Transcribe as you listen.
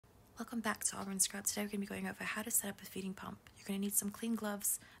Welcome back to Auburn Scrub. Today we're going to be going over how to set up a feeding pump. You're going to need some clean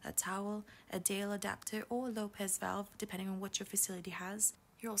gloves, a towel, a Dale adapter or a Lopez valve depending on what your facility has.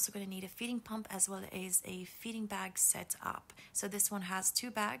 You're also going to need a feeding pump as well as a feeding bag set up. So this one has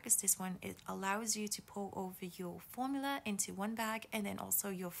two bags. This one, it allows you to pour over your formula into one bag and then also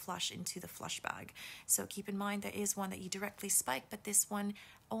your flush into the flush bag. So keep in mind there is one that you directly spike, but this one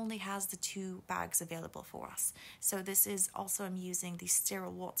only has the two bags available for us. So this is also, I'm using the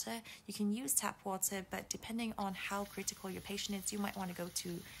sterile water. You can use tap water, but depending on how critical your patient is, you might want to go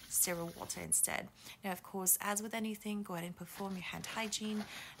to sterile water instead. Now, of course, as with anything, go ahead and perform your hand hygiene.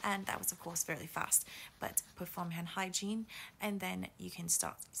 And that was, of course, fairly fast, but perform hand hygiene and then you can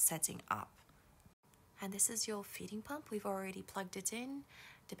start setting up. And this is your feeding pump. We've already plugged it in.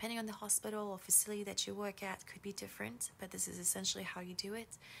 Depending on the hospital or facility that you work at, could be different, but this is essentially how you do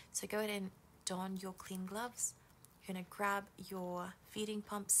it. So go ahead and don your clean gloves. You're gonna grab your feeding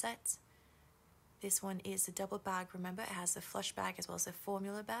pump set. This one is a double bag. Remember, it has a flush bag as well as a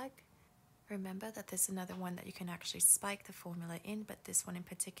formula bag. Remember that there's another one that you can actually spike the formula in, but this one in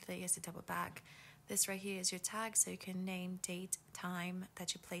particular is a double bag. This right here is your tag, so you can name, date, time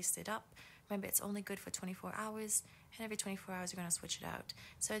that you placed it up. Remember, it's only good for 24 hours, and every 24 hours, you're going to switch it out.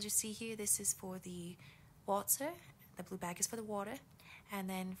 So as you see here, this is for the water. The blue bag is for the water. And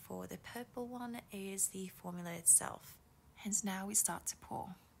then for the purple one is the formula itself. And now we start to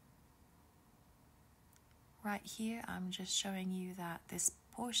pour. Right here, I'm just showing you that this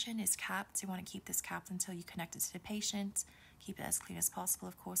portion is capped. You want to keep this capped until you connect it to the patient. Keep it as clean as possible.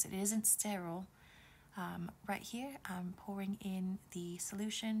 Of course, it isn't sterile. Right here, I'm pouring in the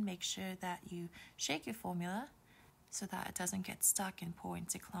solution. Make sure that you shake your formula so that it doesn't get stuck and pour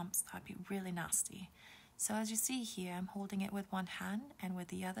into clumps. That'd be really nasty. So as you see here, I'm holding it with one hand, and with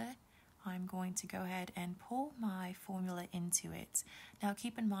the other, I'm going to go ahead and pour my formula into it. Now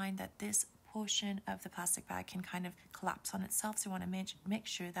keep in mind that this portion of the plastic bag can kind of collapse on itself, so you want to make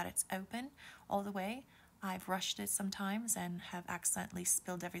sure that it's open all the way. I've rushed it sometimes and have accidentally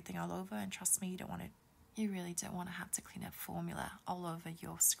spilled everything all over, and trust me, you really don't want to have to clean up formula all over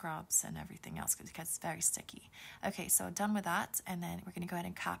your scrubs and everything else because it's very sticky. Okay, so done with that, and then we're going to go ahead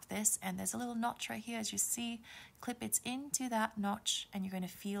and cap this, and there's a little notch right here, as you see. Clip it into that notch, and you're going to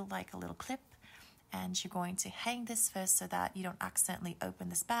feel like a little clip, and you're going to hang this first so that you don't accidentally open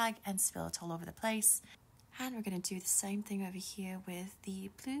this bag and spill it all over the place. And we're going to do the same thing over here with the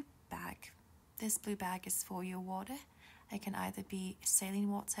blue bag. This blue bag is for your water. It can either be saline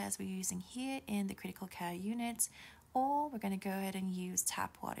water as we're using here in the critical care unit, or we're going to go ahead and use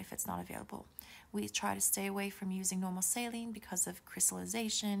tap water if it's not available. We try to stay away from using normal saline because of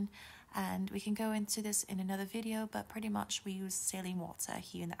crystallization, and we can go into this in another video, but pretty much we use saline water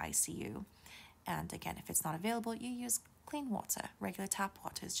here in the ICU. And again, if it's not available, you use clean water. Regular tap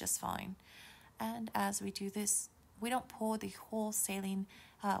water is just fine. And as we do this, we don't pour the whole saline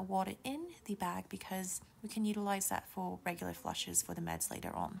water in the bag because we can utilize that for regular flushes for the meds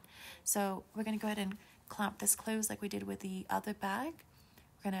later on. So we're going to go ahead and clamp this closed like we did with the other bag.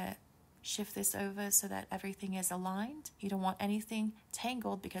 We're going to shift this over so that everything is aligned. You don't want anything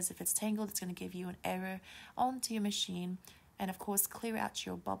tangled, because if it's tangled, it's going to give you an error onto your machine. And of course, clear out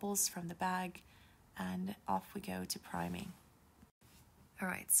your bubbles from the bag, and off we go to priming. All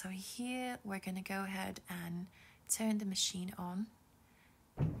right, so here we're going to go ahead and turn the machine on.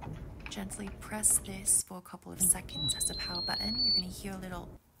 Gently press this for a couple of seconds as the power button. You're going to hear a little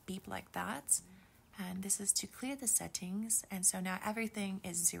beep like that. And this is to clear the settings. And so now everything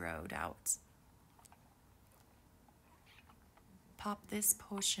is zeroed out. Pop this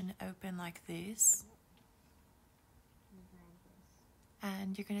portion open like this.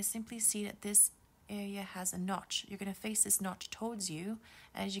 And you're going to simply see that this area has a notch. You're going to face this notch towards you.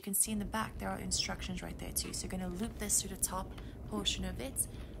 And as you can see in the back, there are instructions right there too. So you're going to loop this to the top portion of it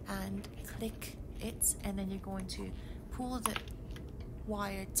and click it, and then you're going to pull the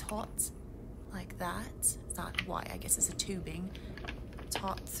wire taut like that. It's not wire, I guess it's a tubing.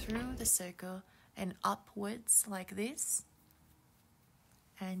 Taut through the circle and upwards like this.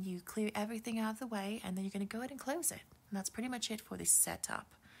 And you clear everything out of the way, and then you're going to go ahead and close it. And that's pretty much it for this setup.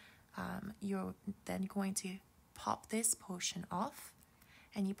 You're then going to pop this portion off,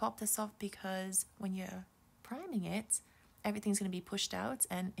 and you pop this off because when you're priming it, everything's going to be pushed out,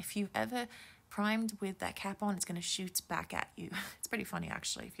 and if you've ever primed with that cap on, it's going to shoot back at you. It's pretty funny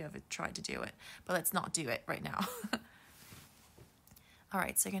actually if you ever tried to do it, but let's not do it right now. All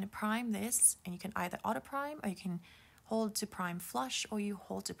right, so you're going to prime this, and you can either auto prime, or you can hold to prime flush, or you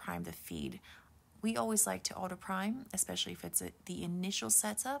hold to prime the feed. We always like to auto prime, especially if it's the initial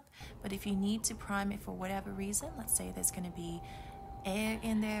setup, but if you need to prime it for whatever reason, let's say there's going to be air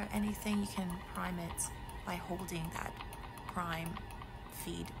in there, anything, you can prime it by holding that prime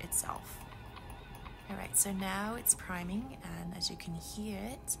feed itself. Alright, so now it's priming, and as you can hear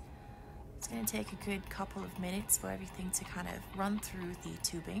it, it's going to take a good couple of minutes for everything to kind of run through the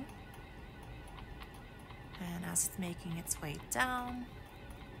tubing. And as it's making its way down,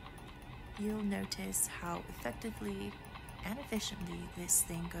 you'll notice how effectively and efficiently this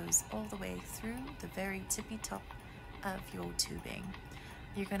thing goes all the way through the very tippy top of your tubing.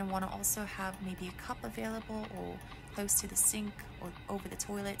 You're going to want to also have maybe a cup available or close to the sink or over the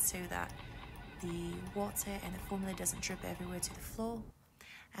toilet so that the water and the formula doesn't drip everywhere to the floor.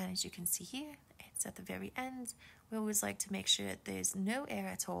 And as you can see here, it's at the very end. We always like to make sure that there's no air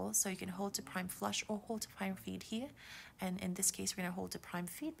at all, so you can hold to prime flush or hold to prime feed here. And in this case, we're going to hold to prime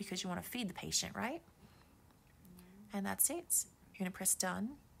feed because you want to feed the patient, right? And that's it. You're going to press done,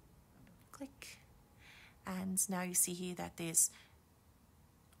 click, and now you see here that there's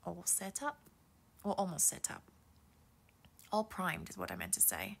all set up, or almost set up. All primed is what I meant to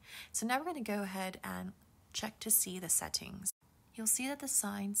say. So now we're going to go ahead and check to see the settings. You'll see that the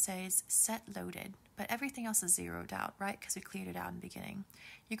sign says set loaded, but everything else is zeroed out, right? Because we cleared it out in the beginning.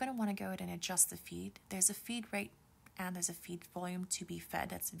 You're going to want to go ahead and adjust the feed. There's a feed rate and there's a feed volume to be fed.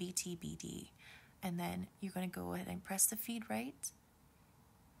 That's VTBD. And then you're going to go ahead and press the feed rate.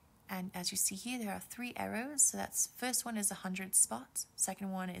 And as you see here, there are 3 arrows. So that's first one is 100 spots,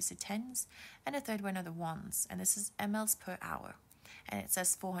 second one is the 10s, and the third one are the 1s. And this is mLs per hour. And it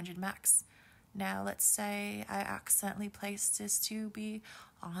says 400 max. Now let's say I accidentally placed this to be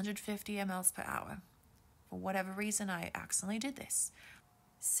 150 mLs per hour. For whatever reason, I accidentally did this.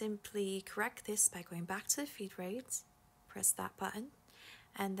 Simply correct this by going back to the feed rate, press that button,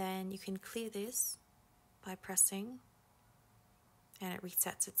 and then you can clear this by pressing, and it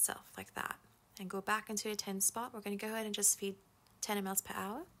resets itself like that. And go back into a 10 spot. We're going to go ahead and just feed 10 mLs per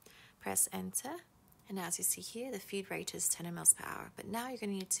hour. Press enter, and as you see here, the feed rate is 10 mLs per hour. But now you're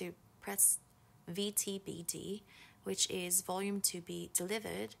going to need to press VTBD, which is volume to be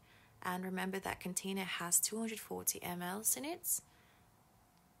delivered, and remember that container has 240 mLs in it.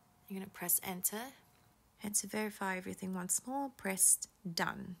 You're going to press enter, and to verify everything once more, press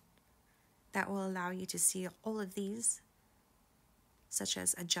done. That will allow you to see all of these, such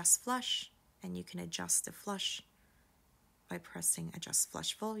as adjust flush, and you can adjust the flush by pressing adjust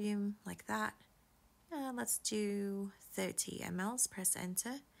flush volume like that. And let's do 30 mLs, press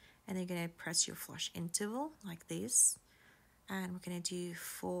enter. And then you're going to press your flush interval like this. And we're going to do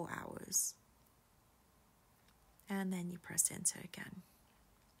 4 hours. And then you press enter again.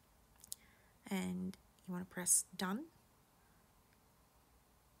 And you want to press done.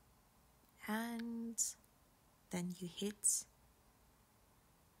 And then you hit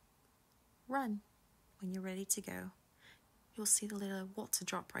run when you're ready to go. You'll see the little water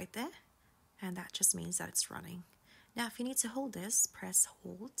drop right there. And that just means that it's running. Now, if you need to hold this, press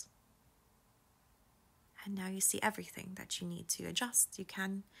hold. And now you see everything that you need to adjust. You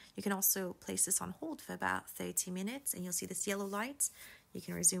can also place this on hold for about 30 minutes and you'll see this yellow light. You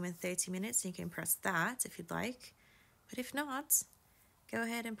can resume in 30 minutes and you can press that if you'd like. But if not, go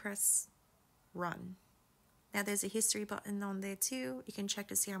ahead and press run. Now there's a history button on there too. You can check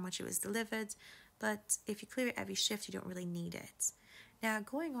to see how much it was delivered. But if you clear it every shift, you don't really need it. Now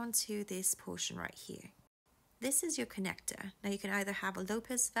going on to this portion right here. This is your connector. Now you can either have a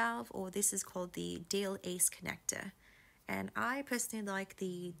Lopez valve or this is called the Dale Ace connector. And I personally like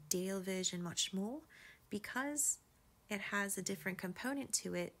the Dale version much more because it has a different component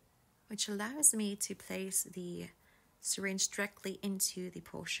to it, which allows me to place the syringe directly into the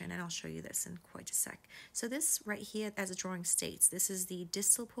portion. And I'll show you this in quite a sec. So this right here, as the drawing states, this is the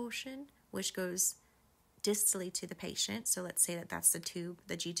distal portion, which goes distally to the patient. So let's say that that's the tube,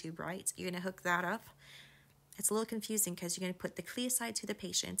 the G tube, right? You're going to hook that up. It's a little confusing because you're going to put the clear side to the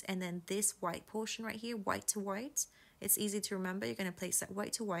patient and then this white portion right here, white to white. It's easy to remember. You're going to place that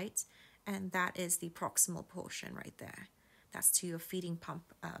white to white and that is the proximal portion right there. That's to your feeding pump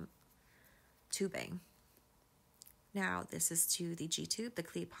tubing. Now this is to the G tube, the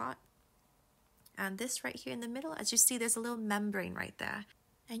clear part. And this right here in the middle, as you see, there's a little membrane right there.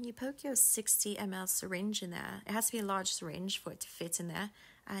 And you poke your 60 ml syringe in there. It has to be a large syringe for it to fit in there.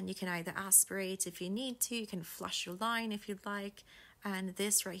 And you can either aspirate if you need to. You can flush your line if you'd like. And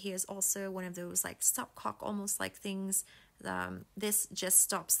this right here is also one of those like stopcock almost like things. This just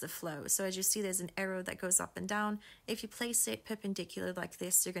stops the flow. So as you see, there's an arrow that goes up and down. If you place it perpendicular like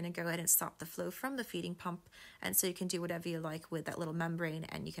this, you're going to go ahead and stop the flow from the feeding pump. And so you can do whatever you like with that little membrane,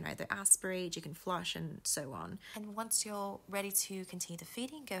 and you can either aspirate, you can flush, and so on. And once you're ready to continue the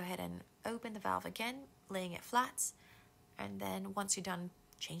feeding, go ahead and open the valve again, laying it flat. And then once you're done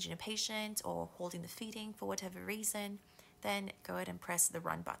changing a patient or holding the feeding for whatever reason, then go ahead and press the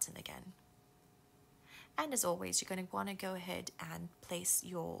run button again. And as always, you're going to want to go ahead and place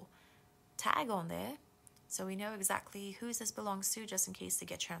your tag on there, so we know exactly whose this belongs to, just in case they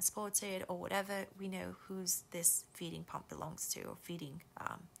get transported or whatever. We know whose this feeding pump belongs to, or feeding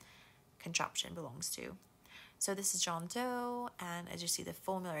contraption belongs to. So this is John Doe, and as you see the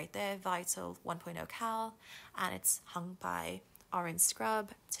formula right there, Vital 1.0 cal, and it's hung by orange scrub,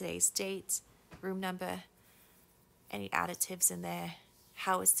 today's date, room number, any additives in there,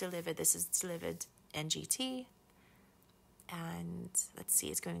 how it's delivered. This is delivered NGT, and let's see,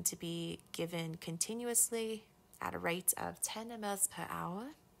 it's going to be given continuously at a rate of 10 mL per hour,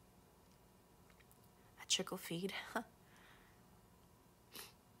 a trickle feed.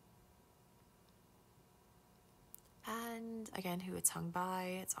 And again, who it's hung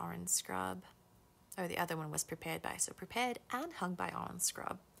by, it's orange scrub. Oh, the other one was prepared by, so prepared and hung by orange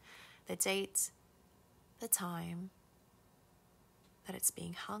scrub. The date, the time that it's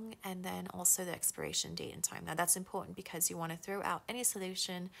being hung, and then also the expiration date and time. Now that's important because you want to throw out any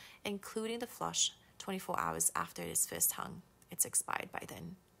solution, including the flush, 24 hours after it is first hung. It's expired by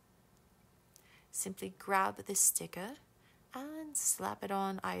then. Simply grab this sticker and slap it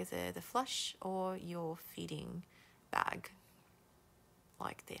on either the flush or your feeding bag,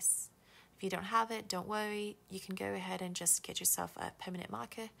 like this. If you don't have it, don't worry. You can go ahead and just get yourself a permanent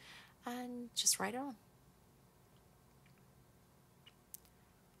marker and just write it on.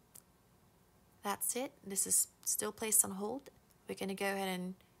 That's it. This is still placed on hold. We're going to go ahead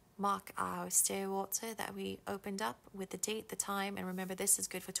and mark our stereo water that we opened up with the date, the time, and remember this is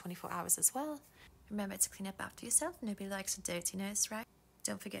good for 24 hours as well. Remember to clean up after yourself. Nobody likes a dirty nurse, right?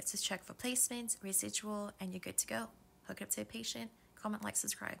 Don't forget to check for placement, residual, and you're good to go. Hook it up to a patient. Comment, like,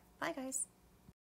 subscribe. Bye, guys.